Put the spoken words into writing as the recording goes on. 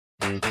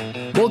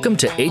Welcome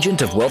to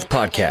Agent of Wealth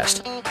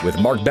Podcast with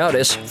Mark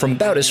Bautis from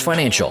Bautis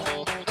Financial.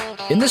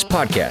 In this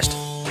podcast,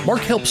 Mark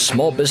helps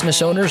small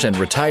business owners and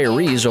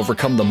retirees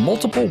overcome the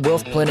multiple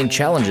wealth planning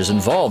challenges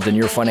involved in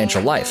your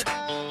financial life.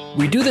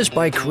 We do this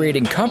by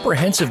creating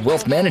comprehensive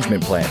wealth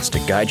management plans to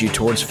guide you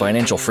towards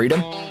financial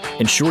freedom,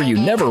 ensure you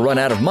never run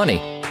out of money,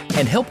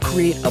 and help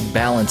create a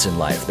balance in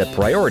life that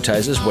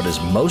prioritizes what is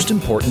most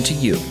important to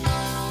you.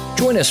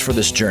 Join us for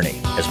this journey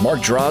as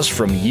Mark draws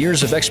from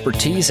years of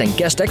expertise and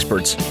guest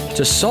experts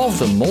to solve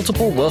the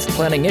multiple wealth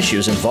planning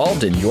issues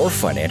involved in your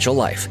financial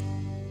life.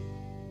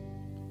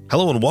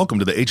 Hello and welcome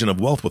to the Agent of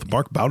Wealth with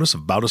Mark Bautis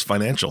of Bautis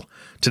Financial.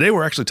 Today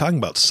we're actually talking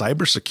about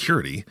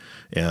cybersecurity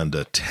and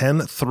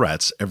 10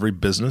 threats every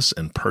business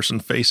and person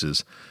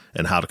faces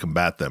and how to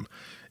combat them.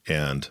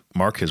 And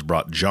Mark has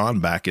brought John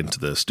back into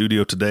the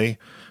studio today,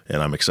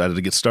 and I'm excited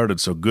to get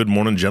started. So good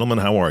morning, gentlemen.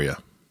 How are you?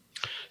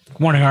 Good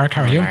morning, Eric.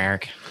 How are you? Hi,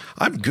 Eric.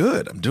 I'm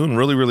good. I'm doing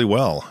really, really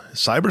well.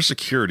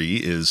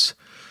 Cybersecurity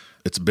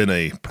it's been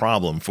a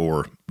problem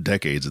for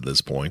decades at this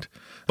point,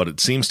 but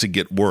it seems to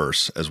get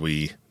worse as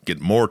we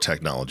get more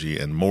technology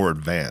and more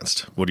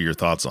advanced. What are your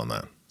thoughts on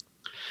that?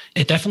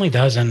 It definitely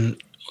does.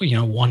 And,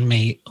 one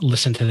may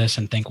listen to this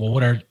and think, well,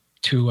 what are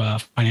two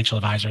financial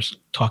advisors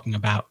talking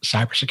about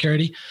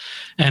cybersecurity?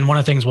 And one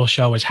of the things we'll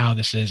show is how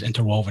this is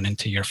interwoven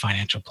into your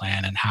financial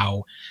plan and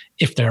how,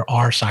 if there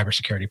are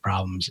cybersecurity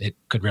problems, it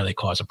could really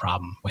cause a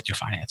problem with your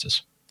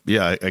finances.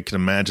 Yeah, I can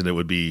imagine it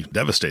would be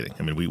devastating.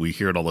 I mean, we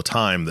hear it all the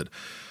time that,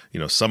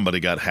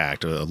 somebody got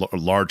hacked, a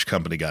large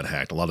company got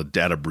hacked, a lot of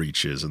data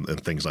breaches and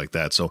things like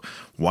that. So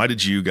why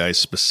did you guys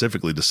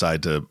specifically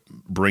decide to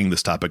bring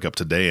this topic up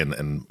today?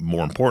 And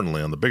more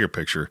importantly, on the bigger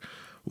picture,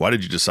 why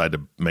did you decide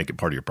to make it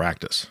part of your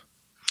practice?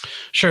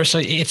 Sure.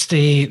 So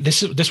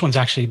this one's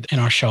actually in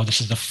our show.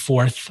 This is the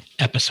fourth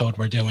episode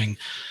we're doing.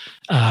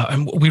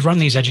 And we run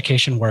these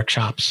education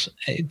workshops,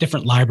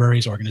 different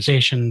libraries,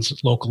 organizations,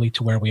 locally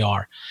to where we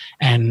are.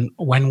 And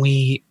when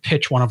we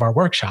pitch one of our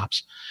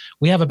workshops,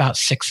 we have about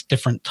 6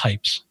 different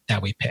types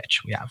that we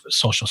pitch. We have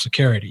Social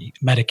Security,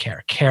 Medicare,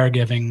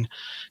 caregiving,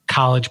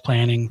 college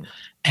planning.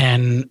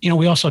 And,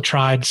 we also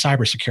tried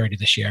cybersecurity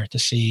this year to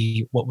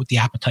see what the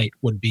appetite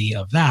would be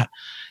of that.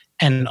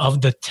 And of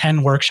the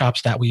 10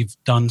 workshops that we've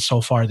done so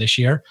far this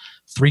year,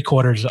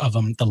 3/4 of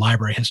them, the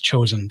library has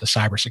chosen the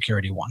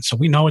cybersecurity one. So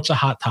we know it's a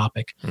hot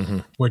topic. Mm-hmm.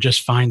 We're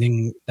just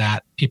finding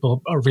that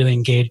people are really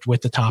engaged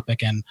with the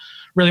topic and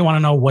really want to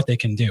know what they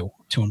can do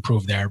to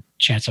improve their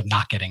chance of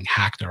not getting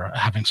hacked or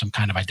having some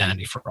kind of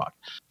identity fraud.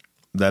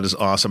 That is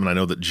awesome. And I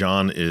know that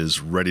John is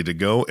ready to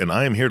go. And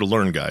I am here to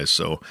learn, guys.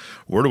 So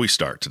where do we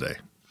start today?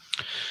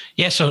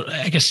 Yeah. So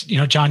I guess,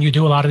 John, you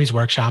do a lot of these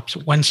workshops.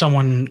 When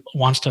someone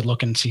wants to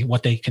look and see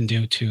what they can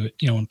do to,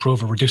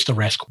 improve or reduce the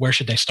risk, where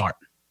should they start?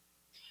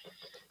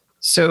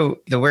 So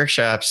the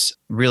workshops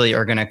really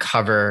are going to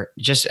cover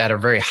just at a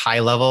very high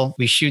level.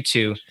 We shoot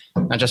to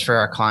not just for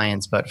our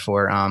clients, but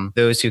for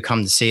those who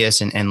come to see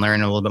us and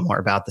learn a little bit more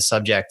about the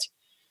subject.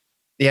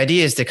 The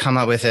idea is to come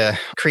up with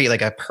create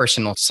like a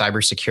personal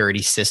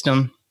cybersecurity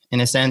system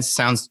in a sense.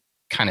 Sounds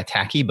kind of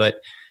tacky, but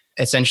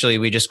essentially,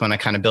 we just want to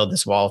kind of build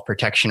this wall of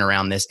protection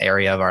around this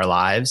area of our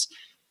lives.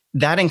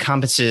 That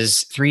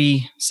encompasses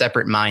 3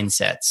 separate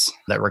mindsets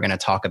that we're going to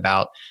talk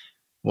about.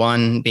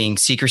 One being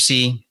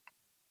secrecy,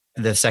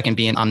 the second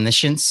being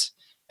omniscience,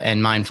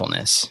 and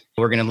mindfulness.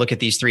 We're going to look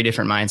at these 3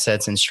 different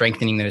mindsets and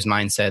strengthening those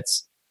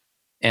mindsets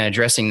and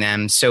addressing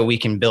them so we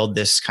can build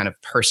this kind of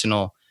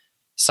personal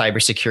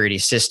cybersecurity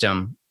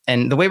system.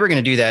 And the way we're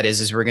going to do that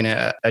is we're going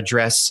to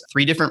address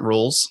 3 different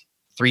rules,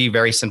 3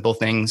 very simple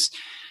things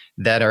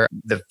that are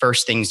the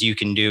first things you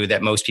can do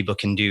that most people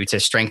can do to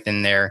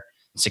strengthen their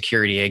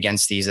security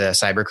against these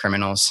cyber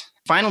criminals.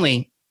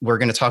 Finally, we're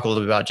going to talk a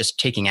little bit about just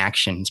taking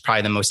action. It's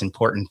probably the most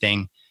important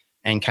thing,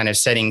 and kind of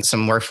setting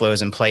some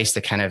workflows in place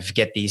to kind of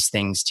get these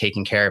things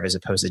taken care of as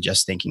opposed to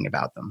just thinking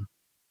about them.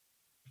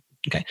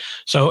 Okay.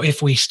 So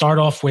if we start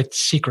off with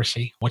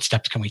secrecy, what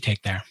steps can we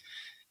take there?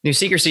 New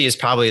secrecy is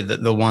probably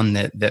the one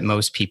that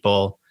most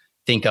people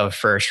think of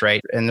first, right?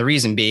 And the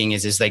reason being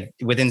is like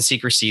within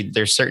secrecy,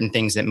 there's certain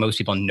things that most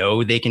people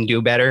know they can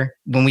do better.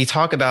 When we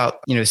talk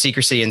about,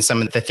 secrecy and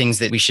some of the things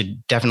that we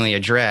should definitely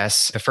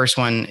address, the first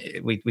one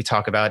we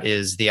talk about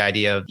is the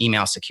idea of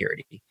email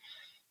security.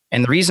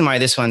 And the reason why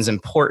this one's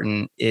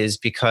important is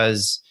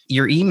because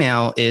your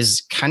email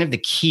is kind of the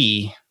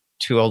key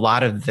to a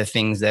lot of the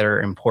things that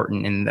are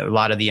important and a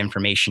lot of the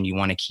information you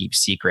want to keep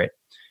secret.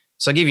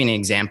 So I'll give you an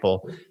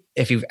example.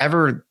 If you've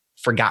ever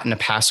forgotten a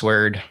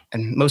password,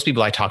 and most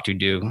people I talk to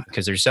do,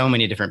 because there's so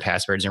many different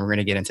passwords, and we're going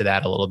to get into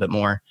that a little bit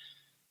more.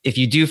 If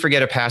you do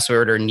forget a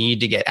password or need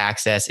to get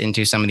access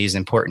into some of these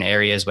important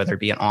areas, whether it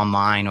be an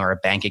online or a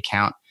bank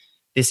account,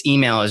 this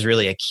email is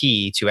really a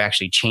key to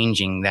actually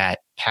changing that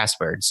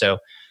password. So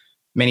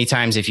many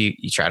times if you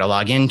try to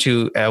log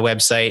into a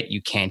website,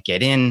 you can't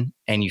get in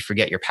and you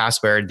forget your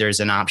password, there's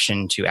an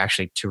option to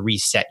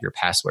reset your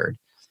password.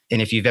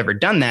 And if you've ever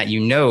done that, you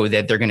know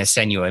that they're going to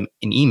send you an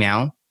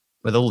email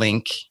with a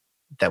link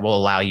that will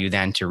allow you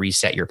then to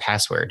reset your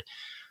password.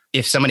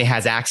 if somebody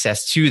has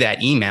access to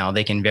that email,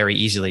 they can very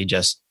easily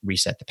just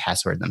reset the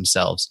password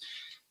themselves.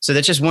 So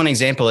that's just one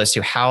example as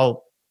to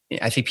how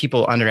I think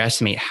people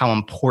underestimate how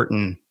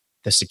important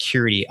the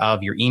security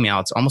of your email.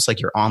 It's almost like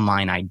your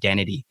online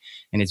identity.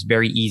 And it's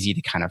very easy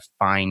to kind of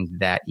find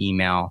that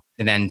email.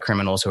 And then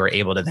criminals who are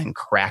able to then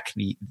crack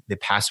the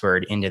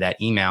password into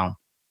that email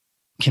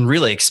can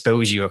really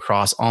expose you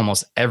across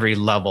almost every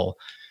level.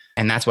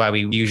 And that's why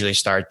we usually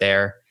start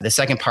there. The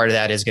second part of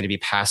that is going to be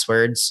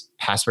passwords,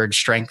 password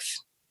strength.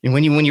 And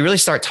when you really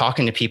start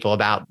talking to people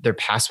about their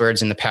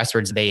passwords and the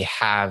passwords they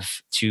have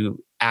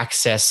to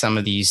access some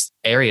of these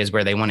areas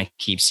where they want to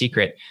keep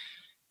secret,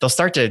 they'll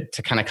start to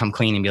kind of come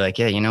clean and be like,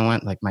 yeah, you know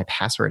what? Like my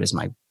password is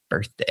my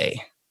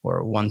birthday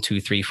or 1,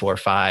 2, 3, 4,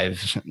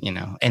 5,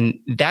 and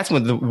that's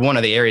one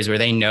of the areas where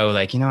they know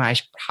like, I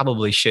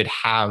probably should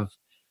have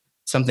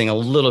something a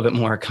little bit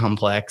more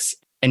complex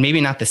and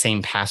maybe not the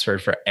same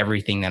password for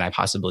everything that I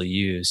possibly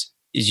use.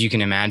 As you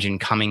can imagine,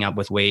 coming up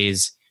with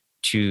ways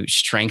to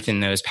strengthen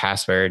those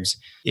passwords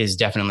is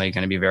definitely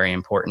going to be very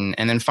important.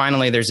 And then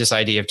finally, there's this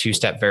idea of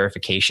two-step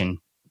verification.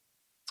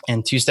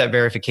 And two-step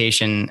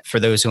verification, for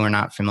those who are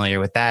not familiar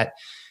with that,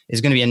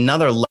 is going to be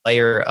another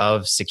layer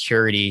of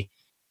security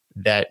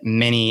that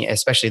many,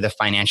 especially the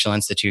financial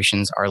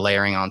institutions, are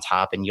layering on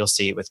top. And you'll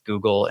see it with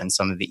Google and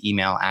some of the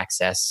email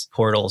access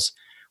portals,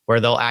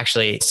 where they'll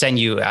actually send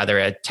you either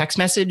a text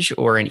message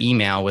or an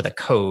email with a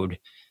code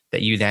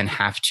that you then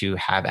have to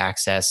have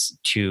access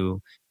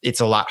to. It's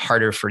a lot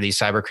harder for these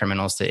cyber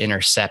criminals to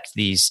intercept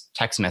these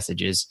text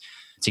messages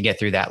to get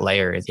through that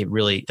layer. It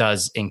really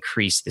does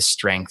increase the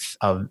strength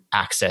of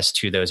access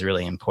to those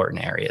really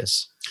important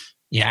areas.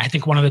 Yeah, I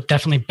think one of the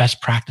definitely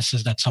best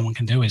practices that someone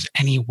can do is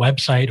any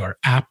website or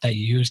app that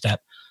you use that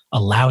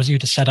allows you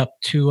to set up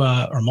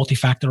or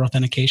multi-factor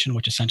authentication,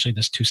 which essentially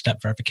this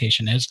two-step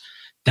verification is,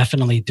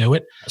 definitely do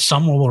it.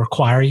 Some will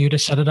require you to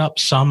set it up.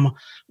 Some,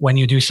 when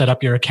you do set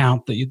up your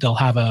account, they'll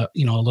have a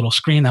little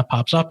screen that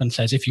pops up and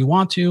says, if you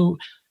want to,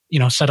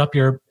 set up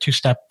your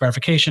two-step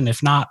verification.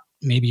 If not,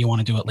 maybe you want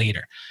to do it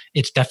later.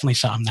 It's definitely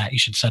something that you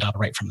should set up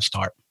right from the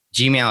start.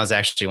 Gmail is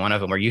actually one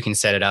of them where you can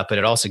set it up, but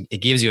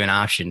it gives you an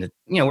option that,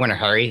 we're in a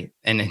hurry,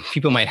 and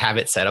people might have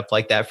it set up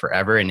like that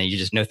forever. And you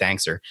just, no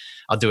thanks, or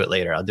I'll do it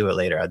later.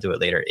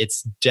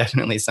 It's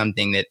definitely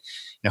something that,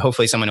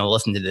 hopefully someone will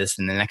listen to this,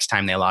 and the next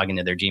time they log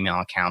into their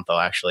Gmail account, they'll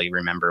actually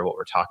remember what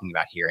we're talking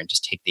about here and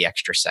just take the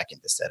extra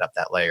second to set up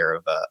that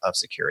layer of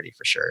security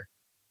for sure.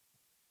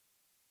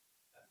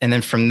 And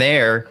then from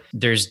there,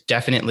 there's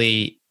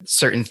definitely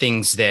certain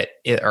things that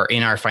are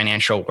in our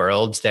financial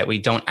worlds that we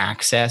don't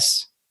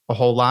access a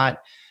whole lot,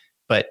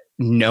 but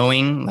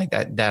knowing like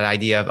that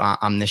idea of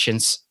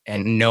omniscience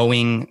and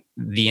knowing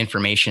the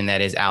information that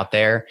is out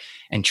there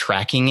and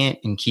tracking it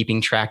and keeping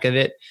track of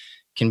it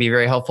can be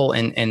very helpful.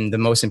 And the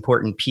most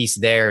important piece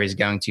there is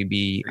going to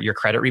be your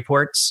credit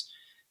reports.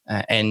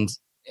 And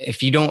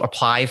if you don't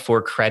apply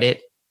for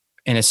credit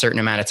in a certain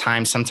amount of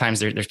time,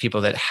 sometimes there's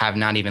people that have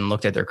not even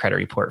looked at their credit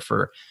report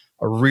for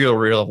a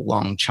real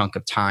long chunk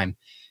of time.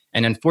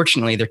 And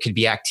unfortunately, there could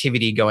be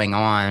activity going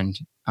on,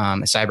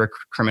 cyber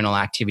criminal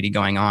activity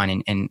going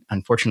on. And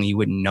unfortunately, you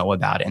wouldn't know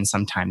about it. And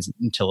sometimes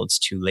until it's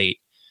too late.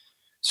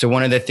 So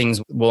one of the things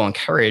we'll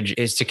encourage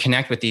is to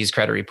connect with these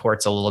credit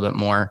reports a little bit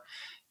more.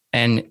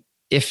 And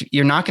if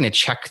you're not going to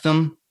check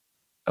them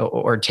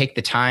or take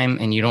the time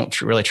and you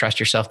don't really trust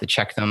yourself to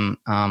check them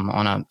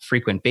on a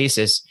frequent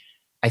basis,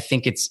 I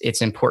think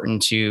it's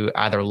important to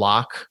either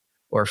lock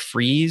or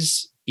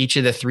freeze each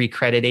of the 3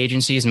 credit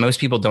agencies. Most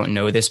people don't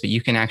know this, but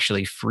you can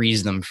actually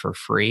freeze them for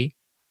free.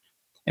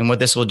 And what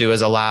this will do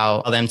is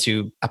allow them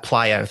to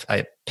apply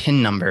a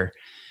PIN number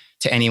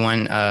to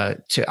anyone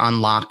to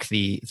unlock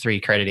the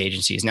 3 credit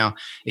agencies. Now,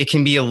 it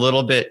can be a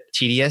little bit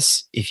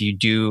tedious if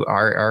you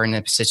are in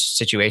a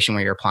situation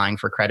where you're applying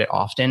for credit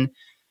often,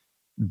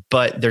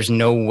 but there's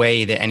no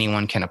way that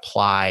anyone can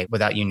apply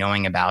without you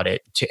knowing about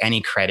it to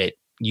any credit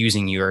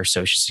using your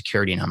social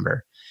security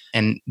number.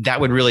 And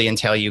that would really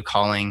entail you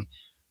calling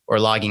or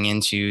logging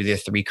into the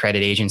 3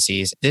 credit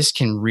agencies. This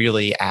can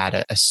really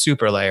add a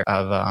super layer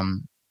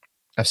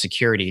of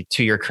security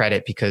to your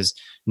credit, because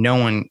no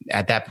one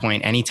at that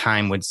point,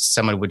 anytime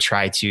someone would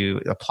try to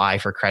apply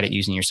for credit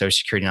using your social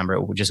security number,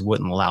 it just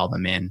wouldn't allow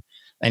them in.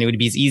 And it would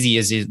be as easy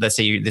as, let's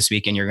say this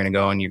weekend you're going to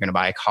go and you're going to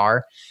buy a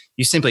car.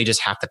 You simply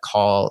just have to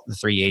call the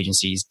 3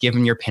 agencies, give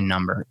them your PIN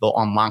number. They'll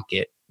unlock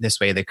it. This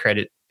way, the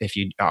credit, if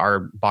you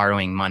are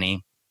borrowing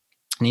money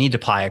and you need to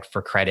apply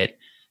for credit,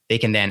 they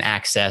can then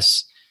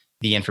access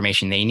the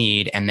information they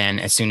need. And then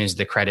as soon as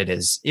the credit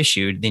is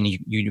issued, then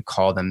you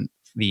call them,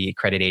 the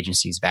credit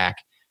agencies,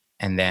 back,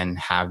 and then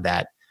have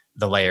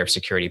the layer of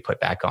security put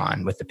back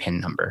on with the PIN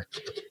number.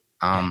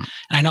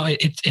 I know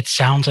it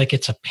sounds like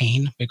it's a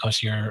pain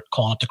because you're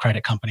calling up the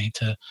credit company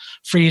to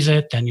freeze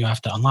it, then you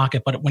have to unlock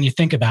it. But when you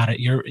think about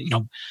it, you're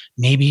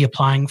maybe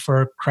applying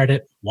for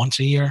credit once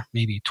a year,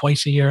 maybe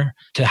twice a year.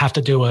 To have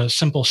to do a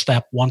simple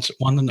step one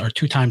or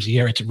 2 times a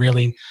year, it's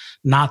really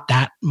not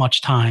that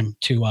much time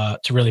to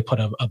really put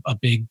a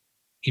big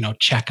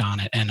check on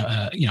it, and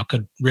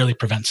could really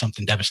prevent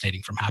something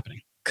devastating from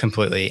happening.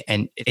 Completely.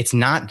 And it's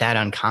not that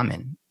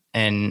uncommon.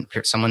 And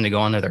for someone to go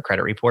onto their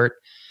credit report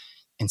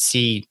and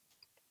see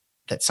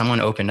that someone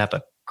opened up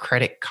a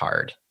credit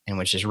card and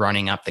was just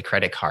running up the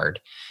credit card.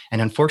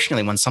 And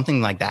unfortunately, when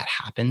something like that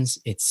happens,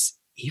 it's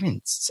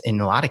even in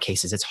a lot of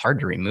cases, it's hard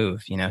to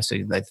remove, So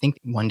I think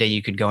one day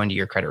you could go into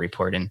your credit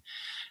report and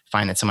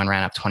find that someone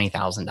ran up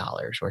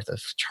 $20,000 worth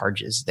of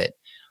charges that,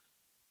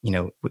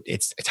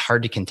 it's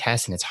hard to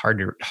contest and it's hard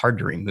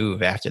to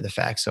remove after the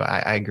fact. So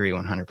I agree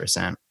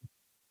 100%.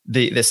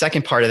 The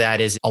second part of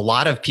that is a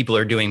lot of people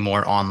are doing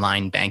more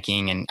online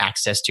banking and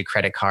access to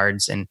credit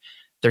cards. And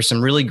there's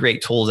some really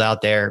great tools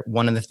out there.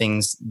 One of the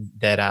things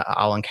that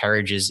I'll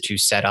encourage is to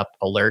set up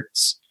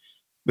alerts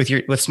with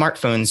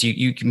smartphones.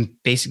 You can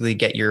basically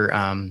get your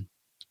an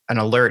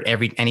alert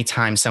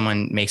anytime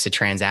someone makes a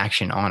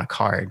transaction on a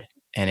card.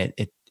 And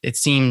it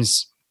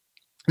seems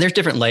there's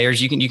different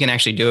layers. You can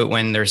actually do it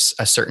when there's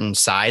a certain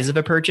size of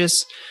a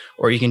purchase,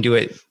 or you can do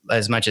it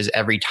as much as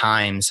every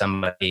time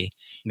somebody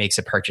makes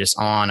a purchase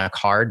on a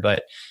card.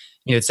 But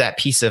it's that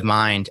peace of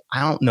mind.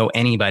 I don't know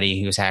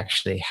anybody who's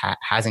actually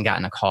hasn't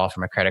gotten a call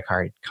from a credit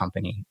card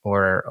company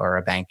or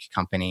a bank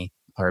company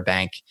or a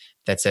bank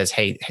that says,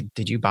 "Hey,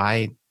 did you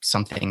buy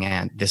something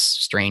at this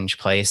strange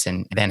place?"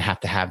 and then have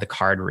to have the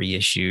card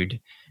reissued.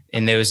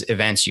 In those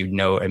events, you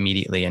know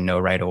immediately and know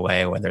right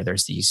away whether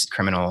there's these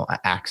criminal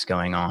acts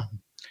going on.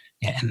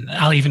 Yeah, and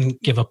I'll even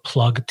give a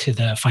plug to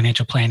the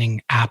financial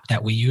planning app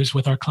that we use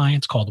with our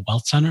clients called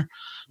Wealth Center.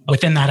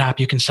 Within that app,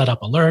 you can set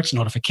up alerts,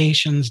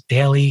 notifications,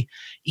 daily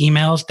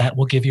emails that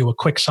will give you a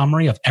quick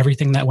summary of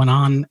everything that went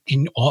on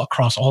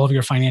across all of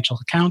your financial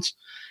accounts.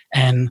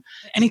 And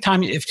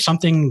anytime if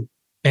something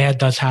bad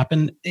does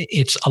happen,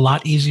 it's a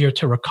lot easier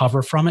to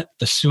recover from it.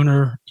 The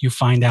sooner you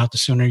find out, the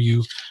sooner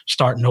you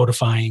start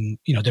notifying,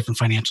 different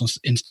financial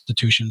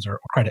institutions or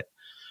credit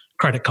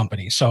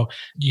companies. So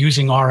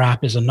using our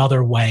app is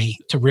another way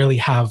to really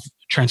have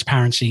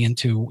transparency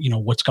into,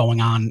 what's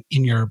going on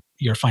in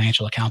your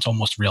financial accounts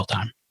almost real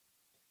time.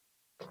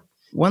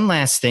 One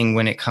last thing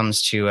when it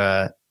comes to,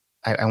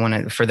 I want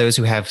to, for those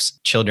who have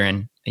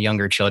children,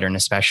 younger children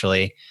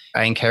especially,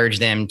 I encourage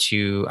them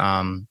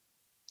to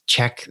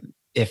check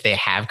if they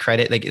have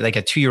credit. Like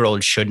a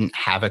 2-year-old shouldn't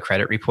have a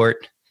credit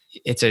report.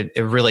 It's a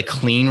really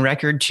clean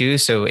record too.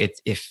 So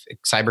if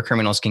cyber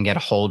criminals can get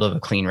a hold of a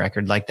clean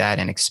record like that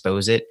and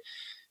expose it,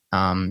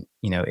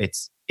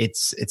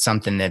 it's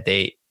something that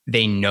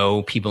they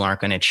know people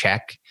aren't going to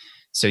check.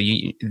 So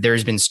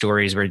there's been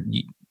stories where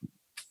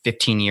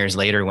 15 years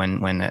later,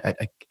 when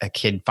a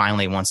kid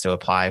finally wants to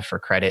apply for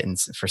credit and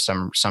for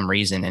some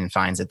reason and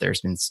finds that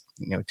there's been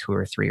 2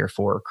 or 3 or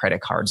 4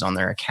 credit cards on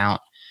their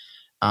account,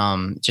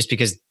 just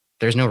because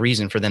there's no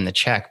reason for them to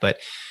check. But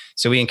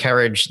so we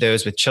encourage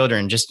those with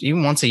children just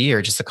even once a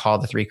year, just to call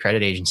the 3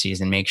 credit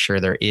agencies and make sure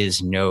there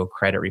is no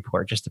credit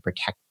report, just to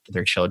protect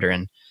their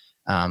children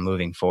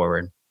moving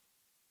forward.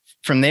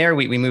 From there,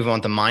 we move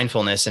on to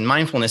mindfulness, and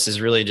mindfulness is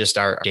really just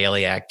our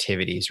daily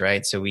activities,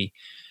 right? So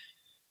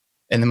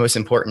and the most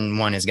important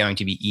one is going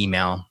to be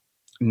email.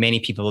 Many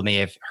people may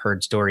have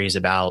heard stories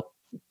about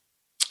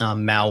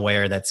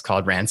malware that's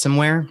called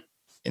ransomware.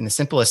 In the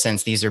simplest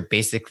sense, these are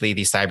basically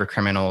these cyber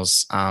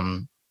criminals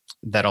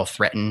that'll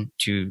threaten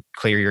to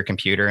clear your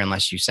computer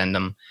unless you send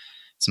them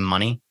some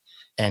money.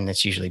 And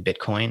it's usually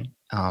Bitcoin.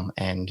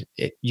 And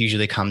it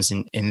usually comes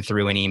in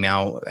through an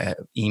email,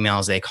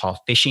 emails they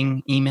call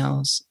phishing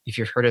emails, if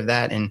you've heard of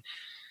that. And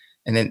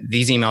then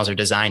these emails are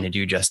designed to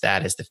do just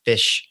that, is to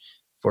phish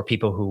for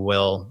people who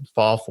will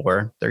fall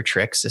for their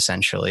tricks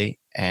essentially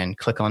and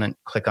click on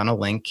a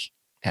link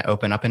and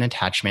open up an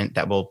attachment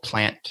that will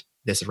plant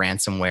this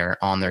ransomware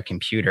on their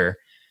computer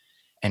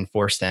and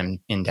force them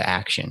into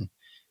action.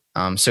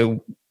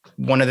 So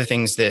one of the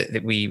things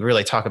that we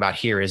really talk about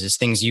here is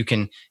things you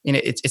can,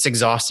 it's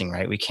exhausting,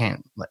 right? We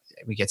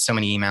get so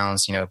many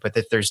emails, but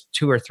if there's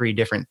 2 or 3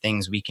 different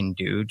things we can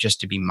do just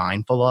to be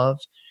mindful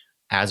of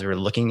as we're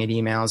looking at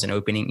emails and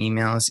opening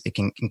emails, it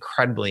can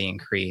incredibly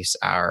increase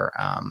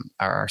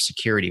our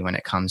security when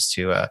it comes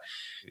to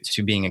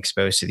being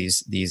exposed to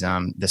this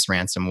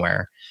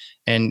ransomware.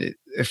 And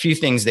a few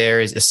things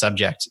there is the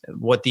subject.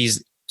 What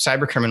these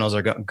cyber criminals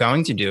are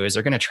going to do is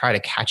they're going to try to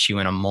catch you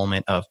in a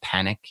moment of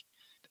panic.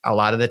 A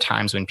lot of the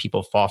times when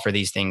people fall for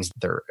these things,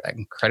 they're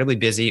incredibly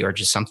busy or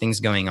just something's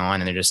going on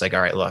and they're just like,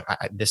 all right, look,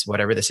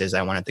 whatever this is,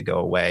 I want it to go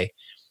away.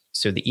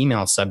 So the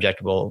email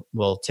subject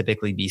will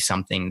typically be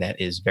something that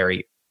is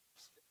very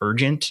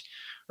urgent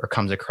or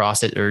comes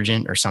across as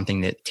urgent or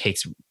something that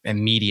takes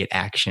immediate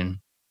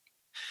action.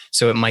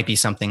 So it might be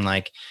something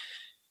like,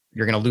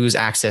 you're going to lose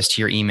access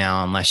to your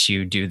email unless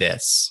you do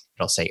this.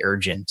 It'll say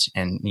urgent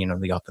and, you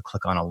have to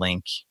click on a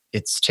link.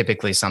 It's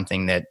typically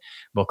something that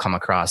will come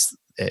across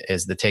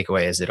as the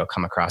takeaway is it'll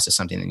come across as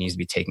something that needs to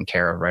be taken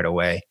care of right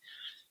away.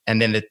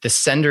 And then the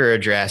sender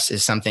address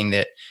is something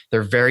that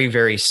they're very,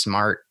 very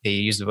smart. They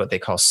use what they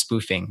call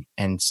spoofing.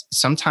 And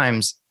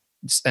sometimes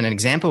an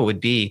example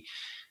would be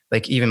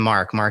like even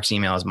Mark's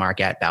email is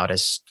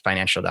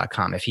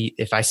mark@bautisfinancial.com.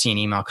 If I see an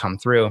email come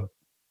through,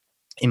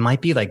 it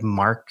might be like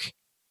mark.m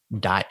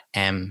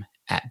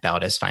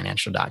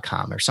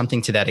 @baldusfinancial.com or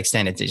something to that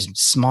extent. It's a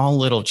small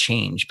little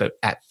change, but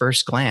at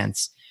first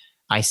glance,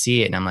 I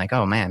see it and I'm like,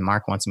 oh man,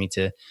 Mark wants me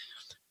to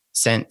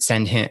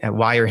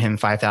wire him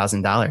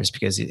 $5,000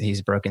 because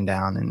he's broken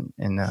down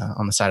and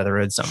on the side of the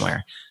road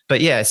somewhere. But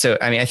yeah, so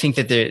I mean, I think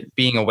that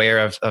being aware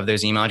of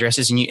those email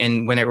addresses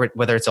and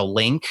whether it's a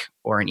link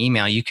or an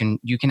email, you can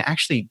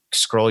actually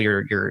scroll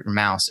your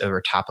mouse over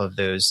top of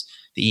the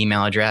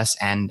email address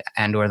and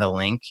or the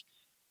link,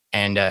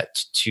 and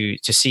to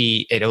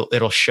see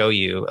it'll show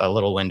you a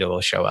little window will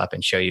show up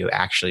and show you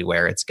actually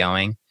where it's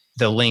going.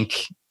 The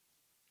link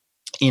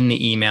in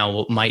the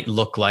email might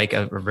look like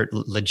a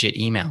legit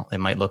email. It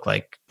might look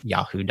like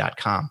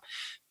yahoo.com.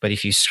 But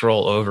if you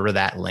scroll over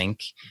that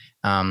link,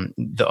 a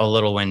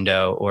little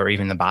window or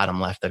even the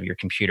bottom left of your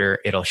computer,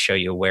 it'll show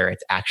you where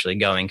it's actually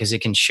going, because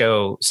it can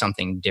show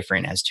something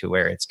different as to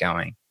where it's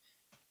going.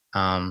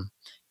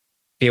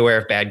 Be aware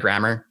of bad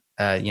grammar.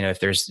 If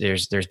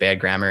there's bad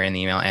grammar in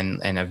the email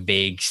and a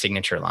vague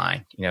signature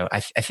line,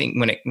 I think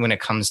when it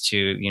comes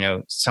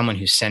to, someone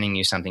who's sending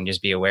you something,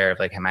 just be aware of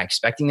like, am I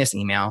expecting this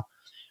email?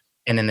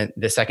 And then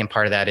the second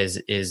part of that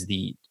is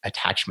the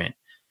attachment.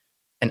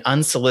 An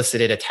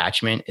unsolicited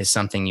attachment is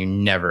something you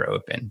never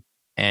open.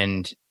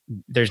 And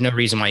there's no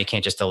reason why you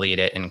can't just delete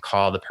it and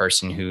call the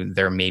person who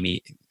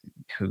maybe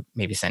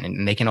sent it,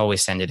 and they can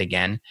always send it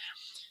again.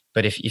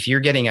 But if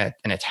you're getting an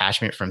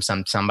attachment from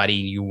somebody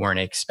you weren't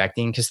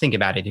expecting, because think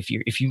about it, if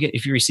you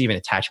receive an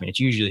attachment, it's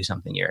usually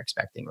something you're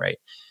expecting, right?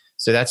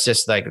 So that's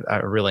just like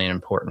a really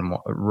important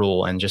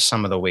rule, and just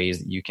some of the ways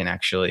that you can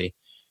actually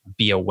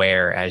be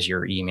aware as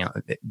you're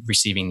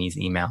receiving these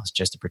emails,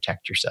 just to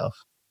protect yourself.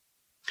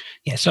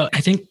 Yeah. So I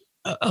think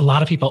a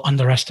lot of people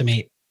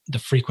underestimate the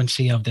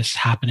frequency of this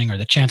happening or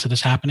the chance of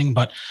this happening.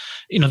 But,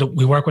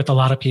 we work with a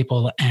lot of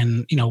people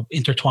and,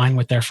 intertwine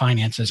with their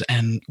finances.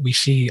 And we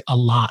see a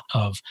lot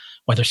of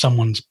whether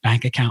someone's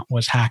bank account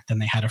was hacked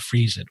and they had to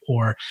freeze it,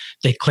 or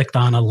they clicked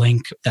on a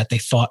link that they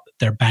thought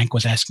their bank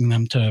was asking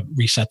them to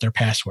reset their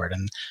password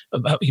and,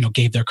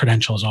 gave their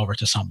credentials over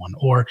to someone,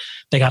 or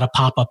they got a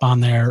pop-up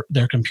on their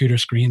computer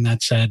screen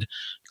that said,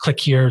 click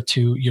here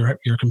to your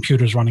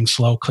computer's running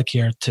slow, click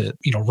here to,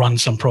 run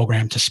some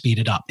program to speed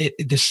it up.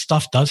 This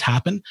stuff does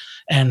happen.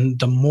 And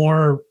the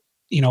more,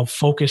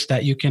 focus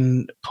that you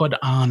can put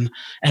on,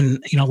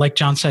 and, like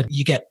John said,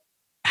 you get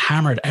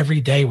hammered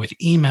every day with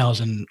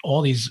emails and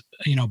all these,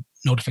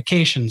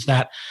 notifications,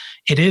 that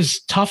it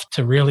is tough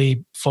to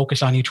really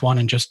focus on each one.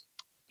 And just,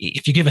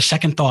 if you give a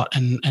second thought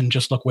and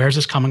just look, where's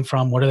this coming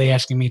from? What are they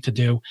asking me to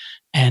do?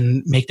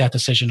 And make that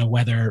decision of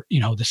whether,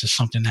 this is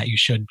something that you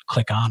should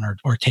click on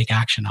or take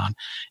action on.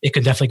 It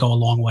could definitely go a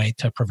long way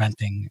to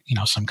preventing,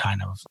 some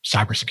kind of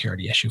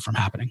cybersecurity issue from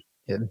happening.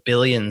 Yeah,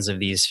 billions of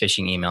these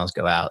phishing emails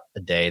go out a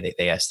day.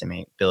 They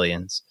estimate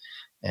billions.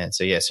 And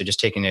so, so just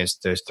taking those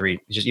three,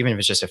 just even if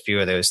it's just a few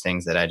of those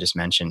things that I just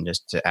mentioned,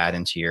 just to add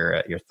into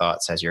your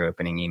thoughts as you're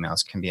opening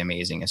emails, can be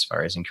amazing as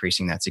far as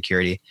increasing that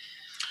security.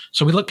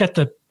 So we look at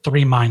the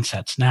 3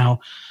 mindsets. Now,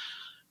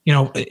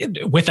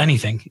 with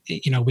anything,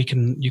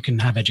 you can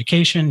have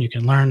education, you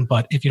can learn,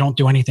 but if you don't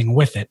do anything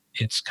with it,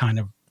 it's kind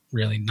of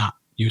really not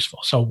useful.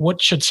 So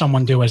what should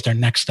someone do as their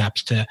next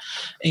steps to,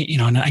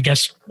 and I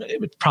guess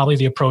probably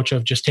the approach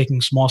of just taking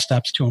small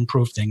steps to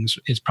improve things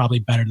is probably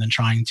better than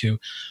trying to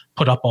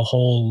put up a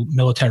whole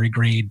military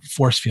grade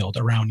force field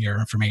around your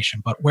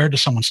information. But where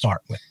does someone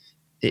start with?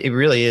 It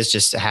really is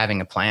just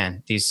having a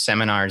plan. These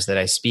seminars that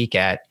I speak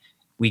at,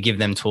 we give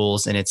them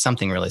tools, and it's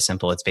something really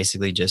simple. It's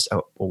basically just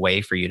a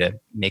way for you to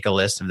make a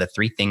list of the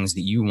 3 things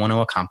that you want to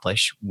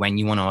accomplish, when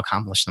you want to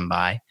accomplish them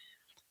by.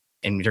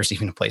 And there's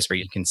even a place where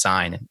you can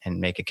sign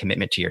and make a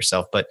commitment to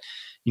yourself. But,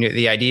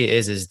 the idea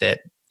is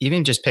that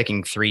even just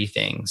picking 3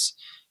 things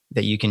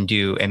that you can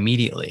do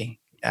immediately,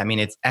 I mean,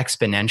 it's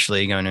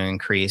exponentially going to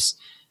increase,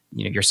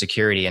 your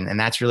security. And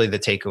that's really the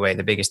takeaway.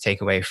 The biggest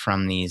takeaway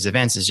from these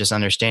events is just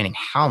understanding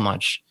how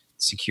much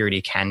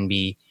security can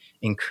be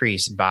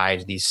increased by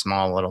these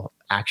small little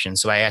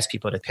actions. So I ask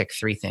people to pick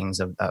 3 things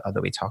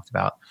that we talked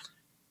about,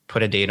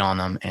 put a date on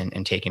them,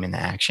 and take them into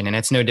action. And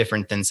it's no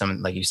different than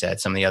like you said,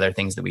 some of the other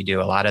things that we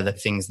do. A lot of the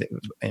things that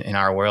in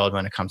our world,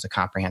 when it comes to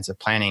comprehensive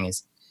planning,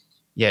 is,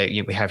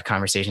 we have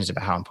conversations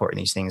about how important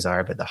these things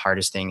are. But the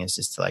hardest thing is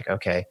just like,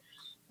 okay,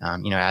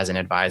 as an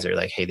advisor,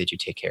 like, hey, did you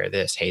take care of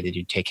this? Hey, did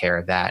you take care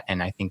of that?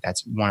 And I think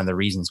that's one of the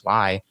reasons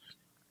why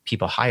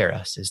people hire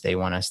us, is they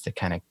want us to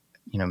kind of,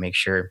 make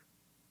sure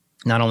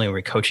not only are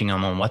we coaching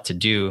them on what to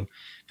do,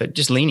 but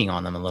just leaning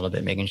on them a little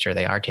bit, making sure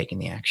they are taking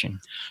the action.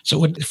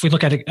 So if we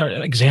look at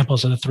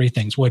examples of the 3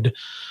 things, would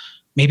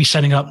maybe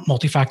setting up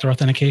multi-factor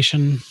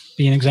authentication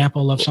be an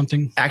example of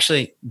something?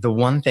 Actually, the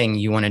one thing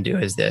you want to do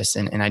is this,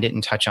 and I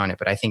didn't touch on it,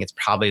 but I think it's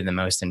probably the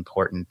most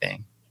important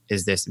thing,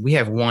 is this. We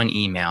have one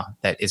email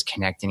that is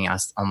connecting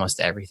us almost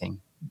to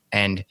everything.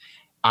 And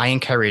I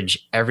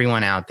encourage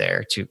everyone out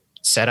there to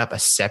set up a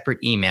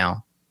separate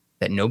email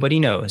that nobody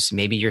knows.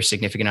 Maybe your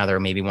significant other, or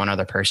maybe one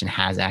other person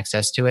has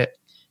access to it,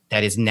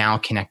 that is now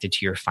connected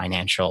to your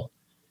financial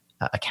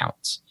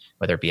accounts,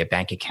 whether it be a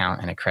bank account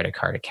and a credit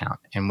card account.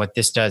 And what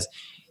this does,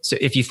 So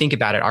if you think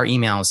about it, our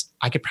emails,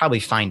 I could probably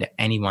find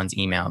anyone's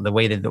email. The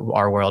way that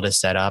our world is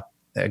set up,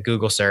 a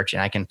Google search,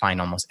 and I can find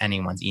almost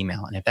anyone's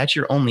email. And if that's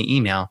your only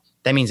email,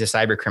 that means a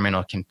cyber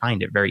criminal can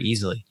find it very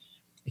easily.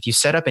 If you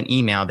set up an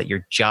email that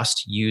you're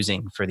just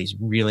using for these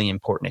really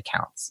important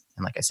accounts,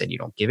 and like I said, you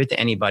don't give it to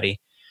anybody,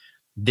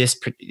 this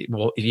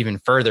will even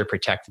further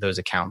protect those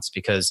accounts,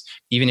 because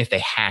even if they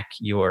hack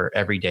your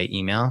everyday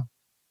email,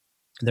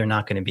 they're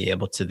not going to be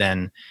able to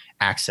then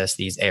access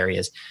these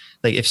areas.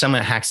 Like if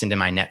someone hacks into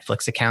my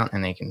Netflix account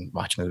and they can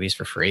watch movies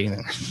for free,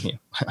 then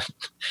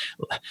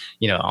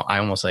I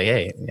almost say,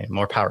 hey,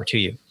 more power to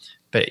you.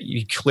 But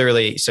you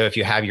clearly, so if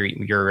you have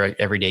your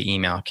everyday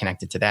email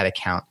connected to that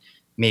account,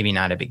 maybe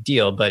not a big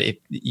deal, but if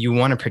you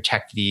want to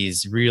protect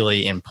these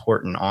really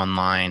important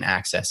online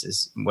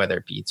accesses, whether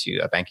it be to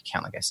a bank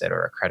account, like I said,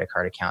 or a credit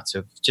card account.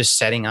 So just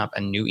setting up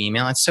a new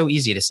email, it's so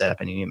easy to set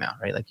up a new email,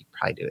 right? Like you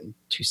probably do it in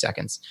 2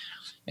 seconds.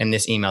 And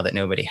this email that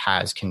nobody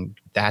has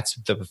that's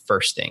the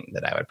first thing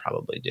that I would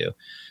probably do.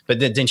 But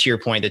then to your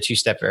point, the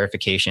 2-step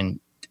verification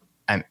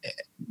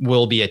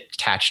will be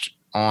attached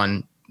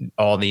on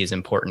all these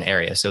important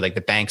areas. So like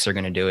the banks are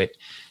going to do it.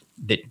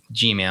 The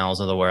Gmails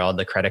of the world,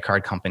 the credit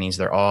card companies,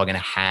 they're all going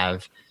to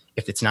have,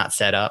 if it's not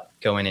set up,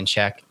 go in and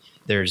check.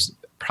 There's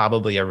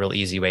probably a real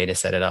easy way to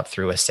set it up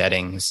through a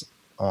settings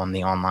on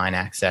the online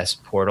access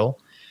portal.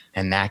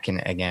 And that can,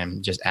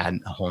 again, just add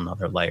a whole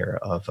nother layer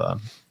of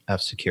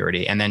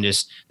security. And then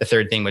just the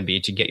third thing would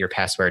be to get your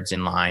passwords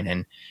in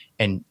line.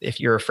 And if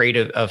you're afraid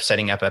of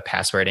setting up a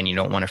password and you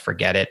don't want to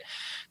forget it,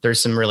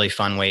 there's some really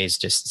fun ways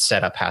to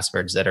set up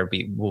passwords that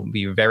will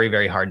be very,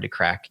 very hard to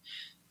crack.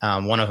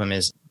 One of them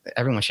is,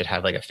 everyone should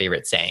have like a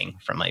favorite saying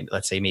from, like,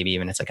 let's say maybe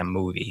even it's like a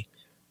movie,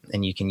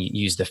 and you can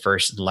use the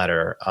first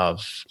letter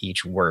of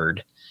each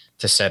word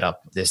to set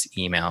up this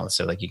email.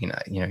 So like you can,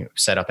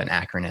 set up an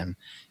acronym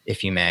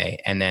if you may.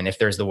 And then if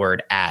there's the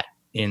word at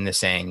in the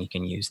saying, you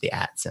can use the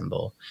at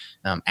symbol,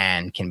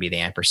 and can be the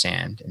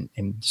ampersand.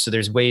 And so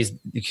there's ways,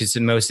 because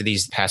most of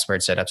these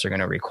password setups are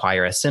going to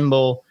require a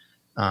symbol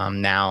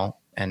now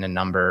and a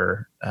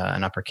number,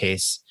 an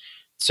uppercase.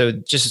 So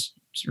just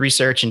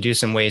research and do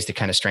some ways to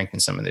kind of strengthen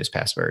some of those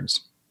passwords.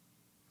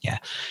 Yeah.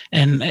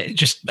 And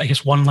just, I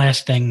guess, one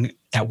last thing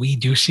that we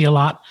do see a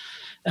lot,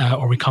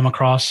 or we come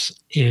across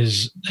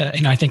is,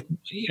 I think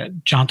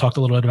John talked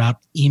a little bit about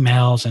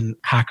emails and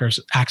hackers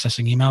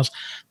accessing emails.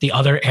 The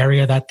other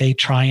area that they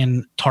try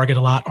and target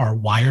a lot are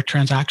wire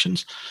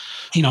transactions.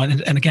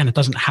 And again, it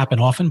doesn't happen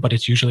often, but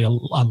it's usually a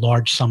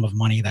large sum of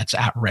money that's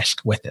at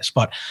risk with this.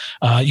 But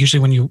usually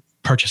when you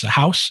purchase a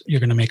house, you're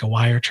going to make a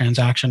wire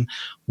transaction.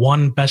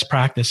 One best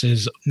practice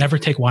is never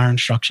take wire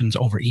instructions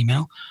over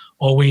email.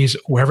 Always,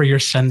 wherever you're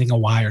sending a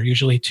wire,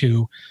 usually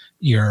to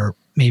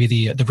maybe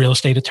the real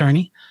estate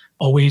attorney,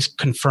 always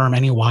confirm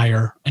any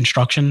wire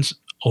instructions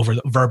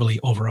verbally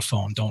over a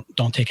phone.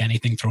 Don't take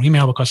anything through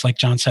email, because like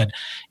John said,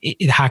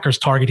 hackers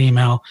target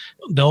email.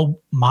 They'll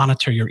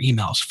monitor your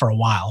emails for a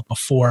while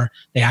before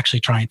they actually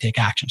try and take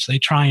action. So they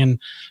try and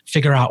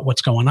figure out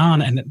what's going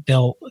on, and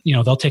they'll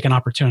take an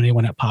opportunity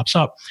when it pops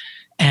up.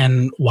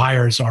 And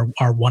wires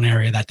are one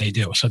area that they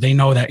do. So they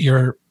know that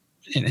you're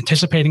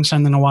anticipating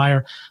sending a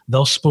wire.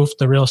 They'll spoof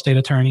the real estate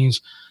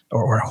attorneys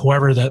or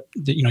whoever that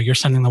you're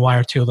sending the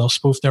wire to. They'll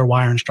spoof their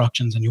wire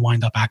instructions, and you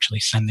wind up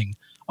actually sending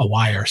a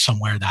wire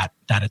somewhere that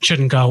it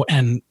shouldn't go.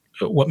 And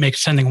what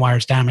makes sending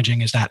wires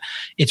damaging is that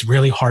it's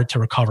really hard to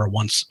recover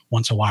once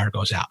a wire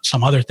goes out.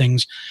 Some other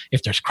things,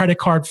 if there's credit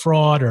card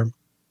fraud or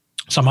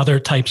some other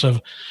types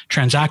of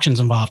transactions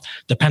involved,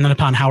 depending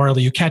upon how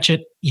early you catch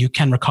it, you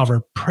can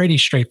recover pretty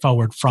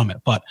straightforward from it.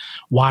 But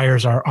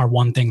wires are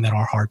one thing that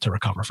are hard to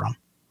recover from.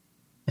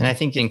 And I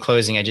think in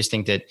closing, I just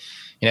think that,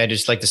 I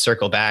just like to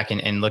circle back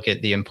and look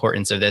at the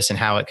importance of this and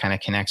how it kind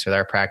of connects with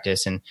our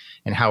practice and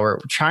how we're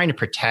trying to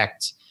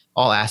protect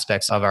all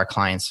aspects of our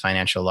clients'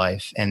 financial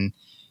life. And,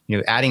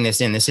 adding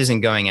this in, this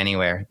isn't going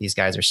anywhere. These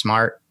guys are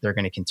smart. They're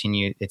going to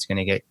continue. It's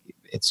going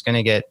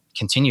to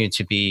continue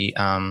to be,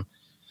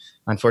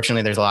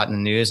 unfortunately, there's a lot in the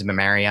news about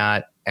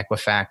Marriott,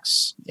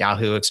 Equifax,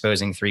 Yahoo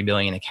exposing 3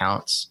 billion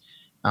accounts.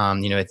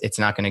 It's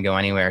not going to go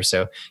anywhere.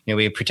 So,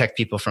 we protect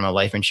people from a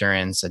life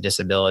insurance, a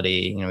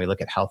disability, we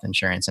look at health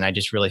insurance. And I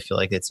just really feel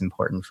like it's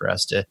important for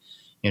us to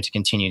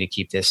continue to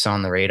keep this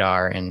on the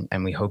radar.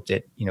 And we hope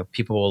that,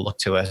 people will look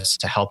to us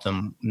to help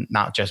them,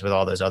 not just with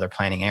all those other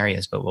planning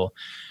areas, but we'll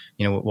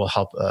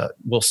help,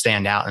 we'll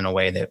stand out in a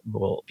way that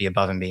will be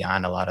above and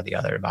beyond a lot of the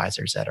other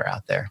advisors that are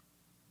out there.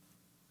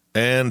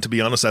 And to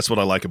be honest, that's what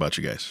I like about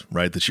you guys,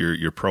 right? That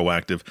you're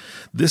proactive.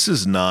 This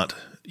is not,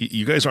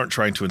 you guys aren't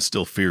trying to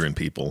instill fear in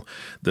people.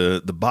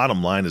 The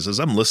bottom line is, as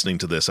I'm listening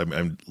to this,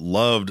 I'm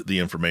loved the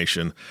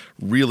information.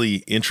 Really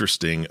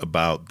interesting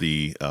about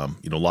the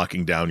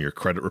locking down your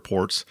credit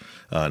reports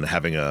and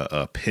having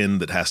a PIN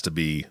that has to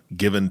be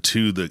given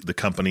to the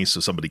company so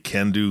somebody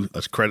can do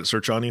a credit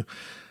search on you.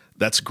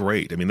 that's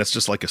great. I mean, that's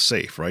just like a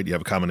safe, right? You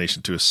have a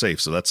combination to a safe.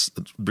 So that's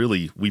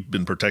really, we've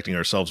been protecting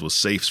ourselves with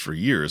safes for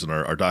years and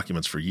our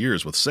documents for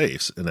years with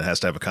safes, and it has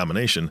to have a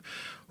combination.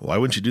 Why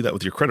wouldn't you do that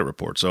with your credit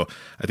report? So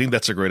I think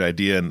that's a great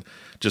idea. And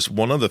just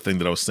one other thing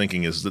that I was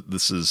thinking is that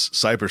this is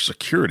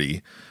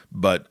cybersecurity,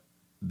 but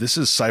this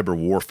is cyber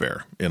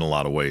warfare in a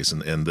lot of ways.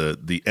 And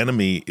the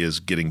enemy is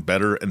getting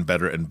better and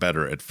better and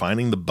better at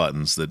finding the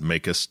buttons that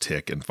make us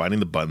tick and finding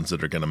the buttons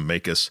that are going to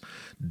make us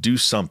do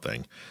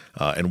something.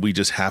 And we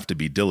just have to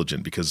be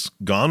diligent, because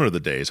gone are the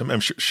days. I'm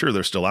sure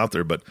they're still out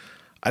there, but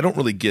I don't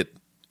really get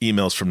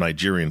emails from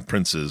Nigerian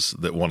princes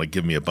that want to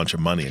give me a bunch of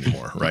money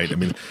anymore, right? I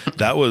mean,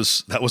 that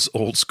was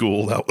old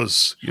school. That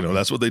was,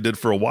 that's what they did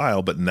for a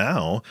while. But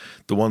now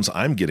the ones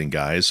I'm getting,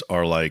 guys,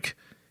 are like,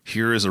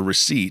 here is a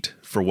receipt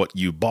for what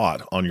you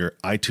bought on your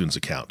iTunes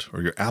account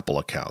or your Apple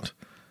account.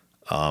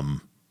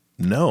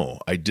 No,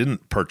 I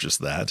didn't purchase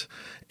that.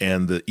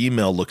 And the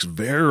email looks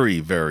very,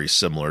 very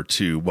similar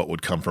to what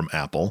would come from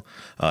Apple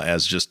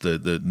as just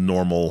the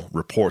normal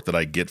report that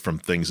I get from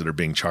things that are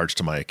being charged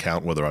to my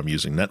account, whether I'm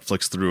using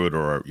Netflix through it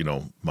or,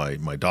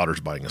 my daughter's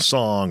buying a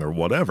song or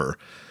whatever.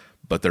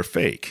 But they're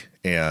fake.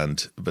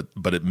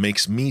 But it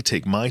makes me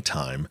take my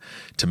time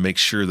to make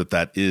sure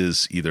that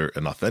is either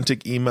an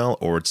authentic email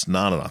or it's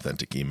not an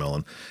authentic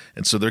email.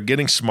 And so they're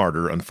getting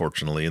smarter,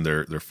 unfortunately, and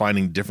they're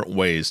finding different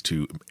ways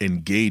to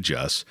engage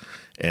us.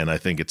 And I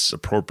think it's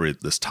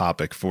appropriate, this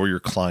topic, for your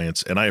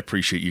clients. And I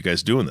appreciate you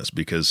guys doing this,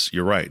 because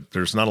you're right.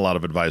 There's not a lot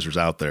of advisors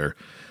out there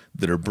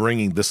that are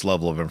bringing this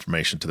level of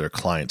information to their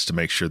clients to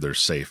make sure they're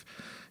safe.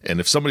 And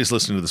if somebody's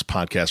listening to this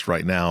podcast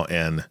right now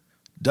and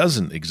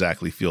doesn't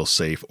exactly feel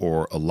safe,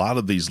 or a lot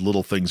of these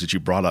little things that you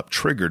brought up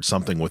triggered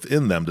something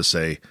within them to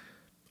say,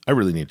 I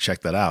really need to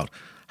check that out,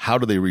 how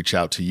do they reach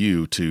out to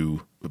you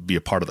to be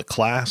a part of the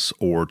class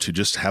or to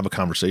just have a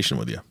conversation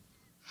with you?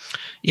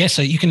 Yeah,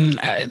 so you can,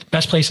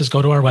 best place is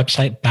go to our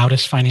website,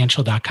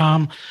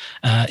 bautisfinancial.com.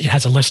 It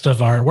has a list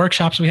of our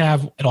workshops we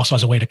have. It also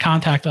has a way to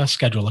contact us,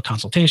 schedule a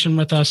consultation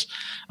with us,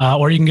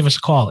 or you can give us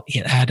a call at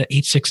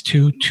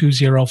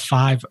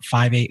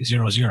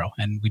 862-205-5800,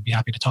 and we'd be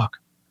happy to talk.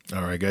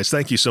 All right, guys.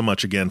 Thank you so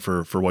much again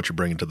for what you're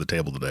bringing to the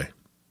table today.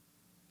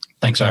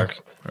 Thanks, Mark.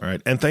 All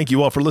right. And thank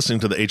you all for listening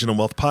to the Agent of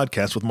Wealth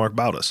podcast with Mark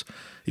Bautis.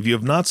 If you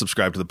have not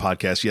subscribed to the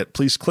podcast yet,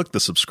 please click the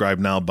subscribe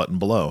now button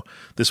below.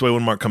 This way,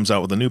 when Mark comes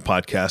out with a new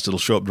podcast, it'll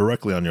show up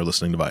directly on your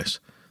listening device.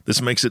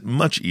 This makes it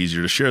much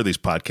easier to share these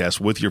podcasts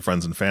with your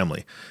friends and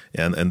family.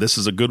 And this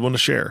is a good one to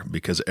share,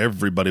 because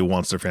everybody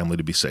wants their family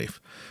to be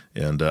safe.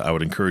 And I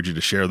would encourage you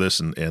to share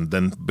this and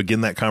then begin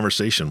that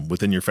conversation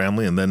within your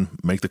family, and then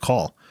make the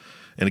call.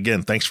 And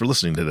again, thanks for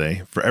listening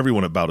today. For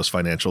everyone at Bautis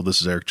Financial, this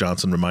is Eric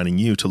Johnson reminding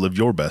you to live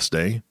your best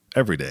day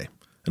every day.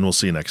 And we'll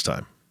see you next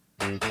time.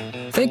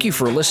 Thank you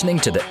for listening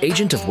to the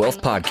Agent of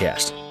Wealth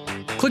podcast.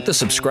 Click the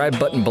subscribe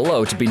button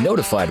below to be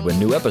notified when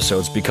new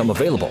episodes become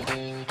available.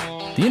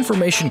 The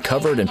information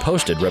covered and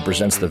posted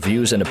represents the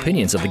views and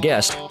opinions of the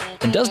guest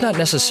and does not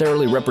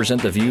necessarily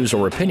represent the views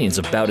or opinions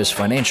of Bautis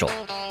Financial.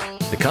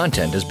 The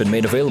content has been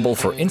made available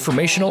for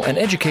informational and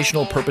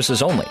educational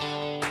purposes only.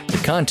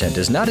 The content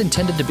is not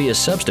intended to be a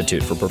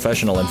substitute for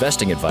professional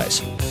investing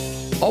advice.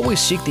 Always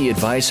seek the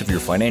advice of your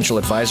financial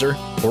advisor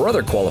or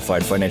other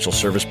qualified financial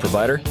service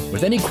provider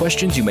with any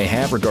questions you may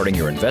have regarding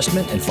your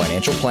investment and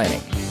financial planning.